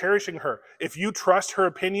way of cherishing her. If you trust her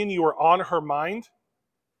opinion, you are on her mind,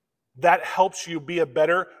 that helps you be a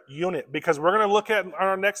better unit. Because we're going to look at on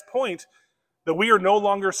our next point that we are no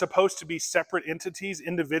longer supposed to be separate entities,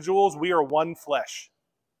 individuals. We are one flesh.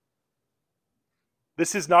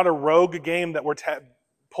 This is not a rogue game that we're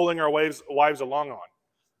pulling our wives along on.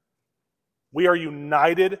 We are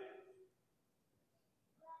united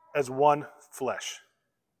as one flesh.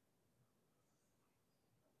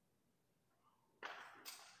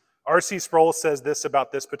 R.C. Sproul says this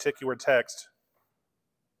about this particular text.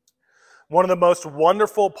 One of the most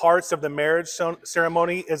wonderful parts of the marriage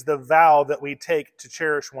ceremony is the vow that we take to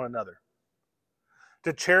cherish one another.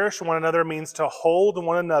 To cherish one another means to hold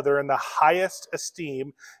one another in the highest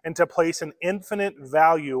esteem and to place an infinite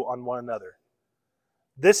value on one another.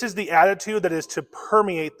 This is the attitude that is to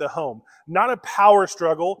permeate the home, not a power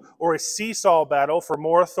struggle or a seesaw battle for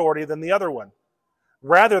more authority than the other one.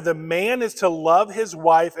 Rather, the man is to love his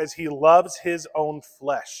wife as he loves his own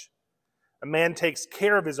flesh. A man takes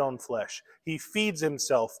care of his own flesh. He feeds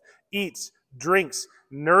himself, eats, drinks,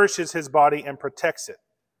 nourishes his body, and protects it.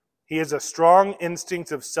 He has a strong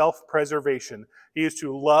instinct of self-preservation. He is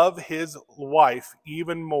to love his wife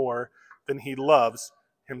even more than he loves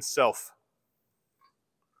himself.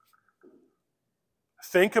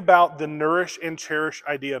 Think about the nourish and cherish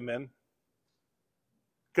idea, men.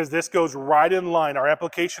 Because this goes right in line. Our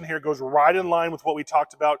application here goes right in line with what we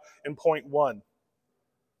talked about in point 1.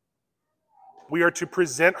 We are to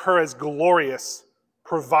present her as glorious,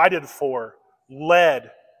 provided for,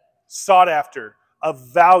 led, sought after,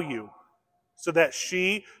 of value, so that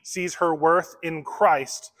she sees her worth in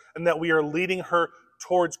Christ and that we are leading her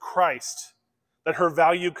towards Christ, that her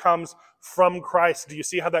value comes from Christ. Do you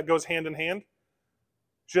see how that goes hand in hand?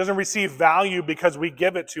 She doesn't receive value because we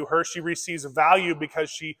give it to her. She receives value because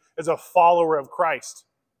she is a follower of Christ.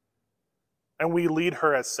 And we lead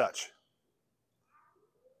her as such.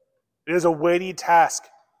 It is a weighty task.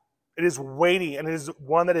 It is weighty, and it is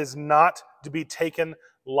one that is not to be taken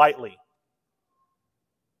lightly.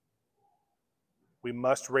 We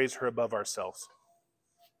must raise her above ourselves.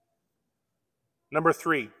 Number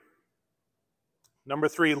three,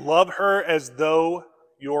 love her as though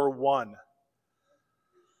you're one.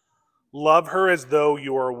 Love her as though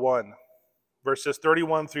you are one. Verses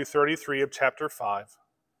 31 through 33 of chapter 5.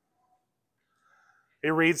 It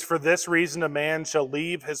reads, For this reason a man shall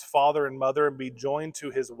leave his father and mother and be joined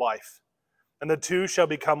to his wife, and the two shall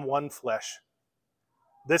become one flesh.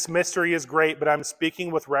 This mystery is great, but I'm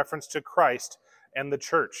speaking with reference to Christ and the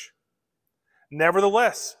church.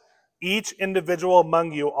 Nevertheless, each individual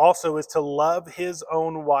among you also is to love his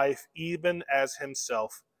own wife even as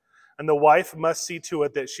himself, and the wife must see to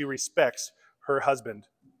it that she respects her husband.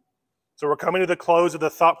 So we're coming to the close of the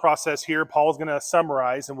thought process here. Paul's going to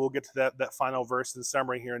summarize, and we'll get to that final verse in the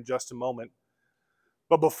summary here in just a moment.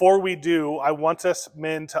 But before we do, I want us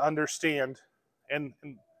men to understand, and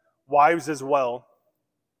wives as well,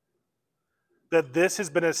 that this has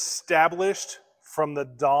been established from the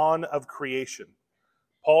dawn of creation.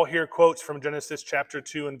 Paul here quotes from Genesis chapter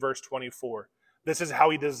 2 and verse 24. This is how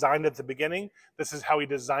he designed it at the beginning. This is how he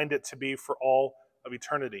designed it to be for all of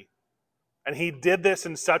eternity. And he did this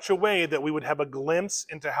in such a way that we would have a glimpse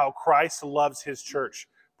into how Christ loves his church.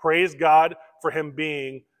 Praise God for him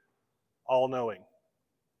being all-knowing.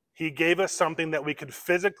 He gave us something that we could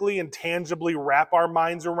physically and tangibly wrap our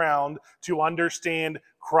minds around to understand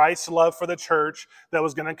Christ's love for the church that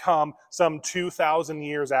was going to come some 2,000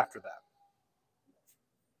 years after that.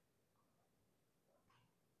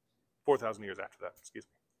 4,000 years after that, excuse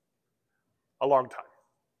me. A long time.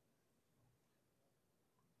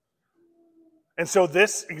 And so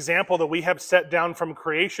this example that we have set down from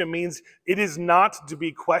creation means it is not to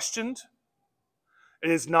be questioned. It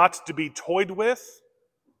is not to be toyed with.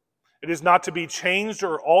 It is not to be changed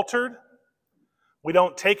or altered. We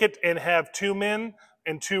don't take it and have 2 men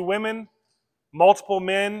and 2 women, multiple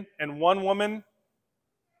men and 1 woman,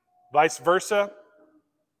 vice versa,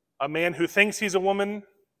 a man who thinks he's a woman,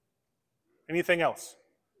 anything else.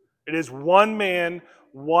 It is 1 man,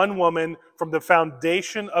 1 woman from the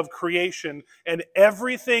foundation of creation, and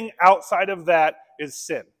everything outside of that is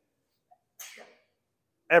sin.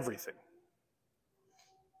 Everything.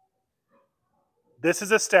 This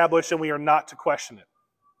is established and we are not to question it.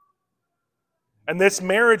 And this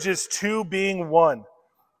marriage is 2 being 1.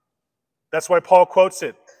 That's why Paul quotes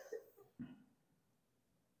it.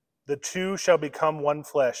 The 2 shall become 1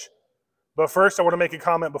 flesh. But first, I want to make a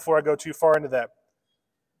comment before I go too far into that.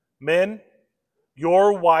 Men,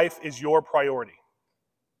 your wife is your priority,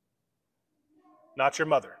 not your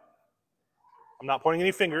mother. I'm not pointing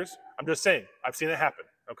any fingers. I'm just saying, I've seen it happen,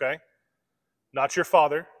 okay? Not your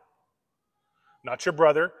father, not your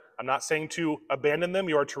brother. I'm not saying to abandon them.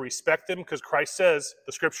 You are to respect them because Christ says,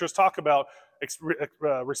 the scriptures talk about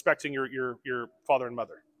respecting your father and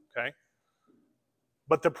mother, okay?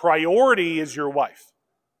 But the priority is your wife.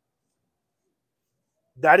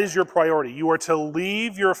 That is your priority. You are to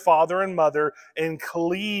leave your father and mother and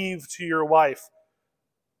cleave to your wife,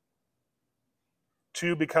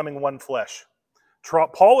 2 becoming 1 flesh.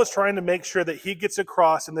 Paul is trying to make sure that he gets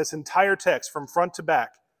across in this entire text from front to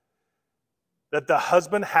back that the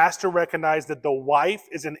husband has to recognize that the wife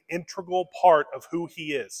is an integral part of who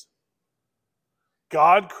he is.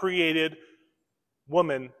 God created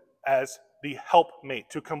woman as the helpmate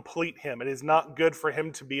to complete him. It is not good for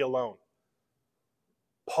him to be alone.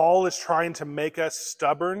 Paul is trying to make us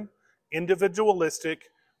stubborn, individualistic,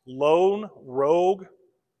 lone rogue,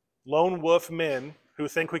 lone wolf men who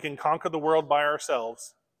think we can conquer the world by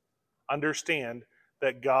ourselves understand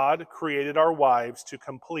that God created our wives to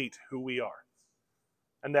complete who we are.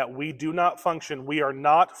 And that we do not function, we are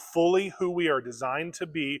not fully who we are designed to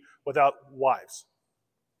be without wives.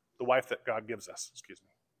 The wife that God gives us, excuse me.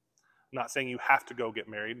 I'm not saying you have to go get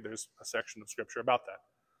married. There's a section of scripture about that.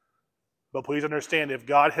 But please understand, if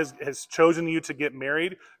God has chosen you to get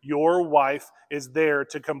married, your wife is there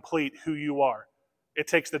to complete who you are. It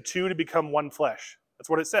takes the 2 to become 1 flesh. That's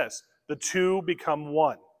what it says. The 2 become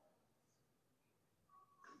 1.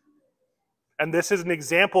 And this is an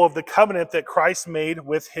example of the covenant that Christ made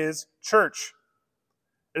with his church.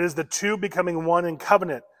 It is the 2 becoming 1 in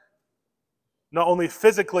covenant, not only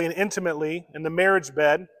physically and intimately in the marriage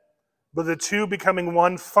bed, but the 2 becoming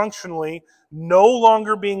 1 functionally, no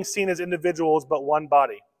longer being seen as individuals, but 1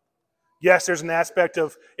 body. Yes, there's an aspect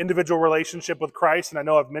of individual relationship with Christ, and I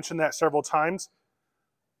know I've mentioned that several times,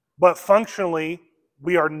 but functionally,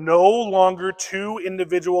 we are no longer 2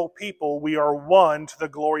 individual people. We are 1 to the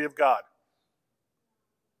glory of God.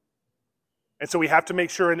 And so we have to make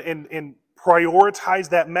sure and prioritize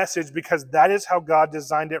that message because that is how God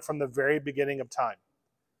designed it from the very beginning of time.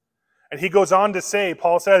 And he goes on to say,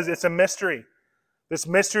 Paul says, it's a mystery. This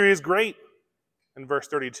mystery is great in verse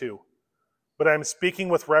 32. But I'm speaking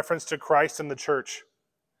with reference to Christ and the church.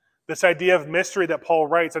 This idea of mystery that Paul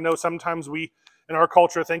writes, I know sometimes we, in our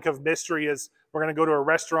culture, think of mystery as we're going to go to a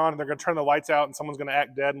restaurant and they're going to turn the lights out and someone's going to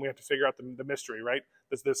act dead and we have to figure out the mystery, right?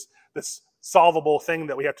 This solvable thing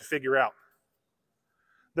that we have to figure out.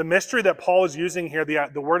 The mystery that Paul is using here, the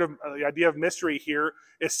idea of mystery here,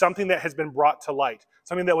 is something that has been brought to light.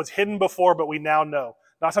 Something that was hidden before, but we now know.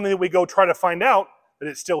 Not something that we go try to find out, that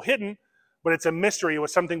it's still hidden, but it's a mystery. It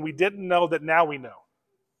was something we didn't know that now we know.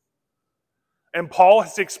 And Paul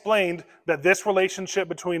has explained that this relationship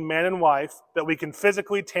between man and wife, that we can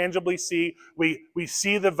physically, tangibly see, we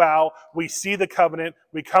see the vow, we see the covenant,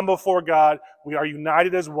 we come before God, we are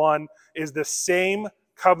united as one, is the same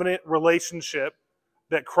covenant relationship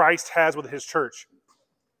that Christ has with his church.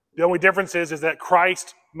 The only difference is that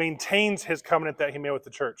Christ maintains his covenant that he made with the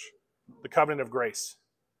church, the covenant of grace.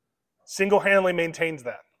 Single-handedly maintains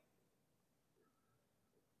that.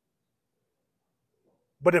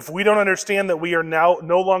 But if we don't understand that we are now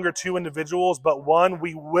no longer two individuals, but one,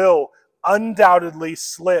 we will undoubtedly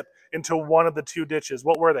slip into one of the two ditches.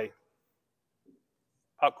 What were they?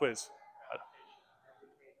 Pop quiz.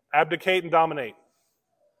 Abdicate and dominate.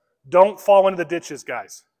 Don't fall into the ditches,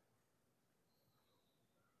 guys.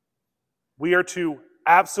 We are to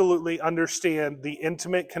absolutely understand the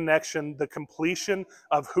intimate connection, the completion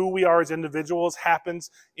of who we are as individuals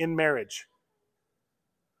happens in marriage.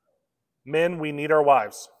 Men, we need our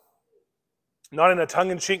wives. Not in a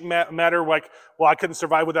tongue-in-cheek matter like, well, I couldn't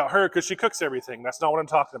survive without her because she cooks everything. That's not what I'm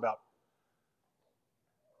talking about.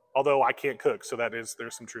 Although I can't cook, so there's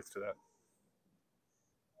some truth to that.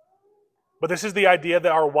 But this is the idea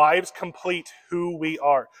that our wives complete who we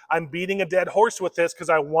are. I'm beating a dead horse with this because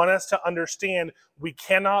I want us to understand we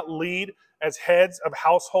cannot lead as heads of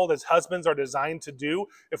household as husbands are designed to do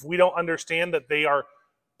if we don't understand that they are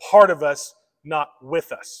part of us, not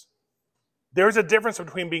with us. There's a difference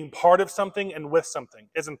between being part of something and with something,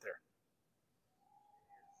 isn't there?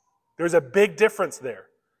 There's a big difference there.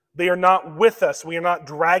 They are not with us. We are not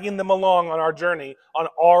dragging them along on our journey, on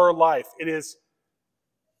our life. It is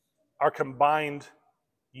our combined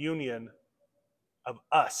union of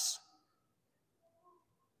us.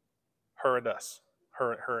 Her and us.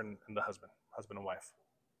 Her and the husband and wife.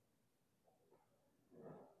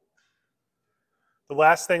 The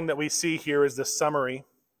last thing that we see here is the summary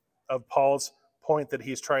of Paul's point that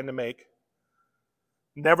he's trying to make.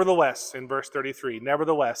 Nevertheless, in verse 33,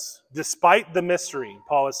 nevertheless, despite the mystery,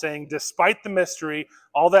 Paul is saying, despite the mystery,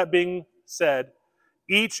 all that being said,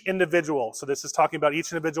 each individual, so this is talking about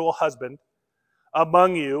each individual husband,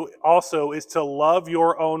 among you also is to love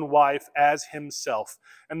your own wife as himself.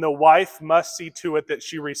 And the wife must see to it that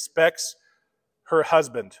she respects her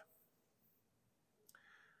husband.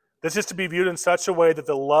 This is to be viewed in such a way that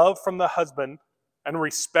the love from the husband and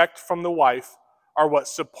respect from the wife are what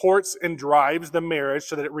supports and drives the marriage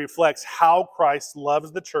so that it reflects how Christ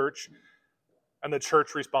loves the church and the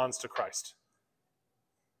church responds to Christ.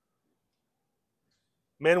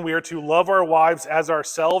 Men, we are to love our wives as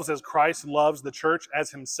ourselves, as Christ loves the church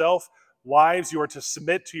as himself. Wives, you are to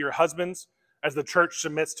submit to your husbands as the church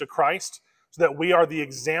submits to Christ, so that we are the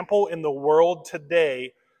example in the world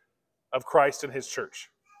today of Christ and his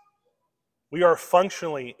church. We are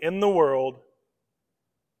functionally in the world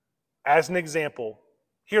as an example.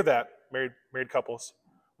 Hear that, married couples.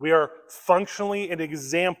 We are functionally an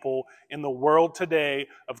example in the world today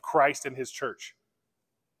of Christ and his church.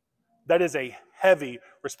 That is a heavy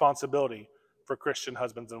responsibility for Christian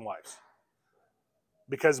husbands and wives.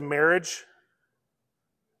 Because marriage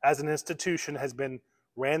as an institution has been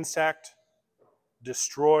ransacked,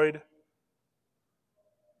 destroyed,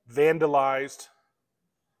 vandalized,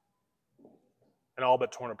 and all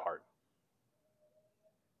but torn apart.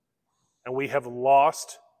 And we have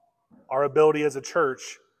lost our ability as a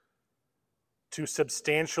church to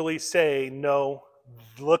substantially say, no,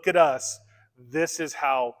 look at us. This is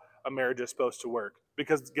how a marriage is supposed to work.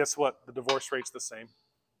 Because guess what? The divorce rate's the same.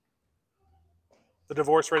 The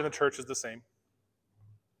divorce rate in the church is the same.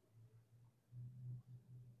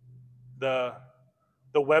 The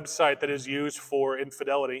website that is used for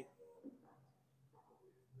infidelity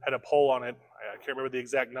had a poll on it. I can't remember the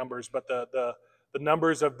exact numbers, but the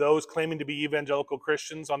numbers of those claiming to be evangelical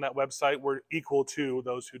Christians on that website were equal to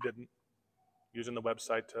those who didn't, using the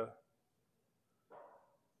website to...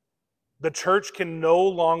 The church can no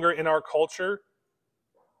longer, in our culture,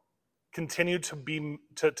 continue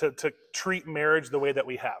to treat marriage the way that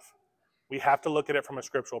we have. We have to look at it from a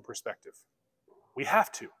scriptural perspective. We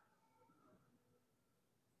have to.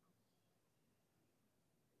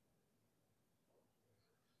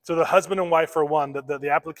 So the husband and wife are one.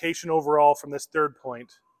 The application overall from this third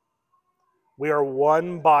point, we are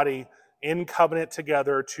one body in covenant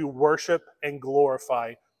together to worship and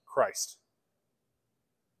glorify Christ.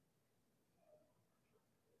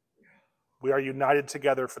 We are united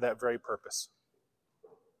together for that very purpose.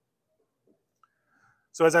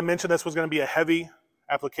 So as I mentioned, this was going to be a heavy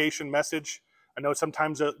application message. I know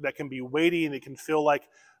sometimes that can be weighty and it can feel like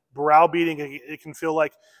browbeating. It can feel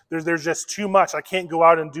like there's just too much. I can't go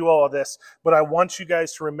out and do all of this. But I want you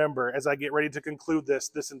guys to remember, as I get ready to conclude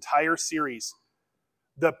this entire series,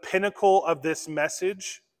 The pinnacle of this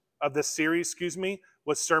message, of this series,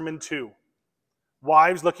 was Sermon 2.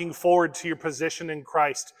 Wives, looking forward to your position in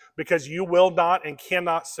Christ, because you will not and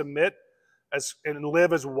cannot submit and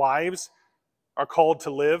live as wives are called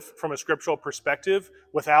to live from a scriptural perspective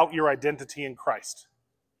without your identity in Christ.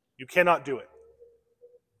 You cannot do it.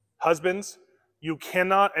 Husbands, you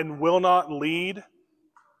cannot and will not lead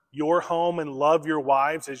your home and love your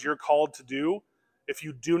wives as you're called to do if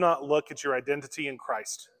you do not look at your identity in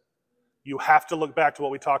Christ. You have to look back to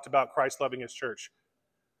what we talked about, Christ loving his church.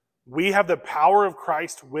 We have the power of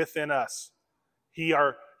Christ within us. He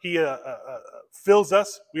fills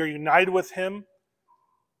us. We are united with him.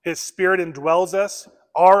 His Spirit indwells us.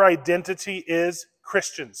 Our identity is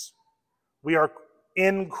Christians. We are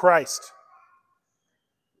in Christ.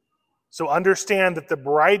 So understand that the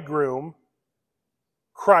bridegroom,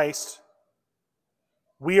 Christ,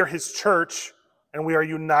 we are his church, and we are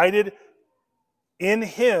united in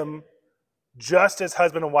him just as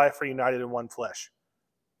husband and wife are united in one flesh.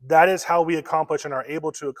 That is how we accomplish and are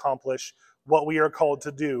able to accomplish what we are called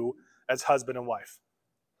to do as husband and wife.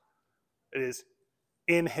 It is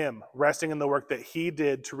in him, resting in the work that he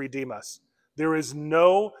did to redeem us. There is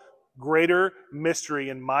no greater mystery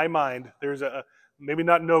in my mind. There's maybe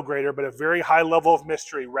not no greater, but a very high level of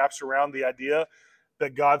mystery wraps around the idea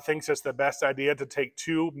that God thinks it's the best idea to take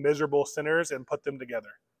two miserable sinners and put them together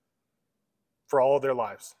for all of their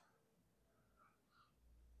lives.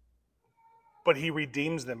 But he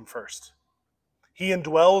redeems them first. He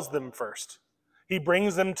indwells them first. He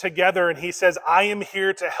brings them together and he says, I am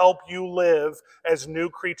here to help you live as new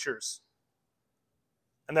creatures.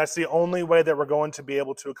 And that's the only way that we're going to be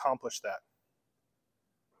able to accomplish that.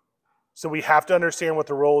 So we have to understand what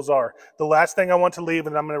the roles are. The last thing I want to leave,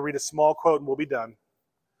 and I'm going to read a small quote and we'll be done.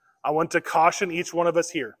 I want to caution each one of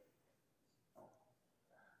us here.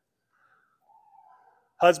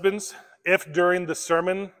 Husbands, if during the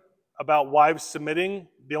sermon about wives submitting,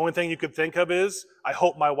 the only thing you could think of is, I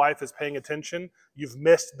hope my wife is paying attention, you've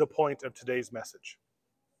missed the point of today's message.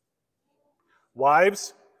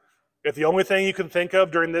 Wives, if the only thing you can think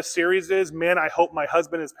of during this series is, man, I hope my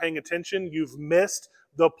husband is paying attention, you've missed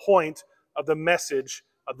the point of the message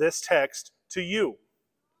of this text to you.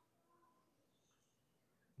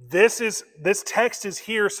 This text is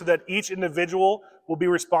here so that each individual will be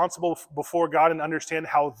responsible before God and understand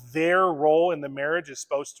how their role in the marriage is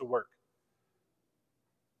supposed to work.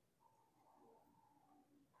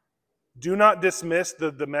 Do not dismiss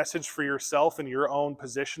the message for yourself and your own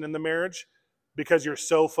position in the marriage because you're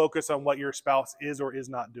so focused on what your spouse is or is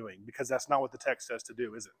not doing, because that's not what the text says to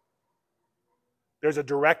do, is it? There's a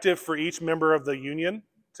directive for each member of the union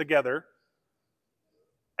together,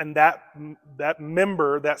 and that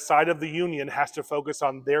member, that side of the union, has to focus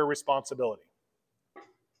on their responsibility.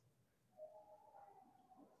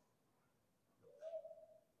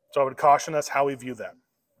 So I would caution us how we view that.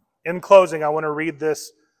 In closing, I want to read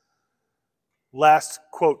this last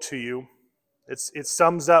quote to you. It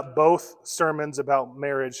sums up both sermons about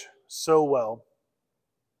marriage so well.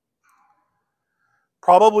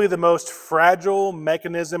 Probably the most fragile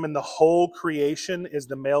mechanism in the whole creation is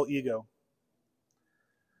the male ego.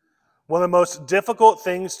 One of the most difficult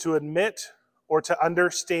things to admit or to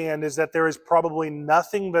understand is that there is probably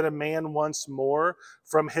nothing that a man wants more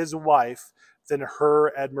from his wife than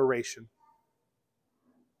her admiration.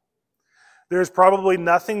 There's probably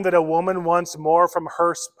nothing that a woman wants more from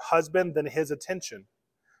her husband than his attention,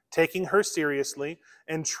 taking her seriously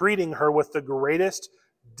and treating her with the greatest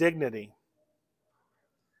dignity.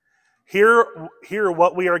 Here,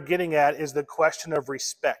 what we are getting at is the question of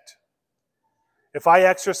respect. If I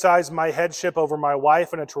exercise my headship over my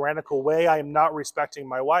wife in a tyrannical way, I am not respecting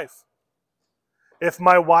my wife. If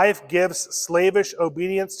my wife gives slavish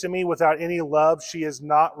obedience to me without any love, she is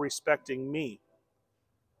not respecting me.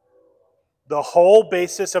 The whole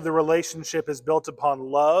basis of the relationship is built upon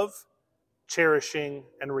love, cherishing,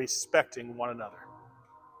 and respecting one another.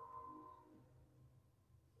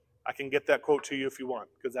 I can get that quote to you if you want,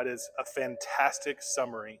 because that is a fantastic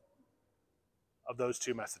summary of those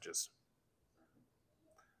two messages.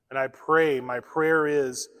 And I pray, my prayer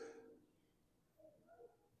is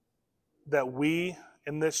that we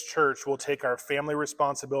in this church will take our family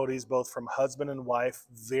responsibilities, both from husband and wife,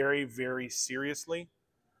 very, very seriously,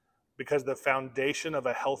 because the foundation of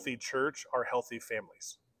a healthy church are healthy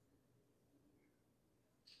families.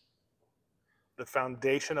 The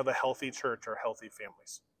foundation of a healthy church are healthy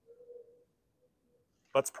families.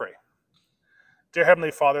 Let's pray. Dear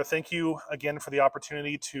Heavenly Father, thank you again for the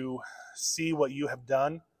opportunity to see what you have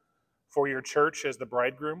done for your church as the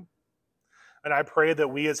bridegroom. And I pray that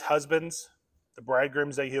we as husbands, The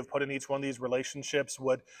bridegrooms that you have put in each one of these relationships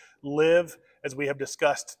would live as we have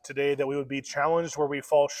discussed today, that we would be challenged where we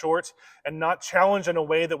fall short, and not challenged in a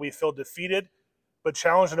way that we feel defeated, but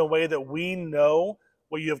challenged in a way that we know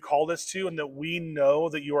what you have called us to, and that we know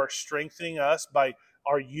that you are strengthening us by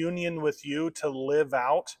our union with you to live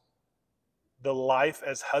out the life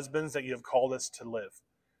as husbands that you have called us to live,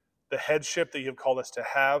 the headship that you have called us to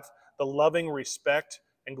have, the loving respect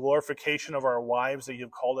and glorification of our wives that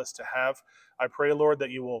you've called us to have. I pray, Lord,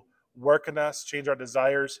 that you will work in us, change our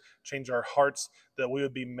desires, change our hearts, that we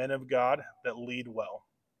would be men of God that lead well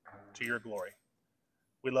to your glory.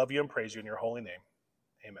 We love you and praise you in your holy name.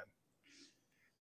 Amen.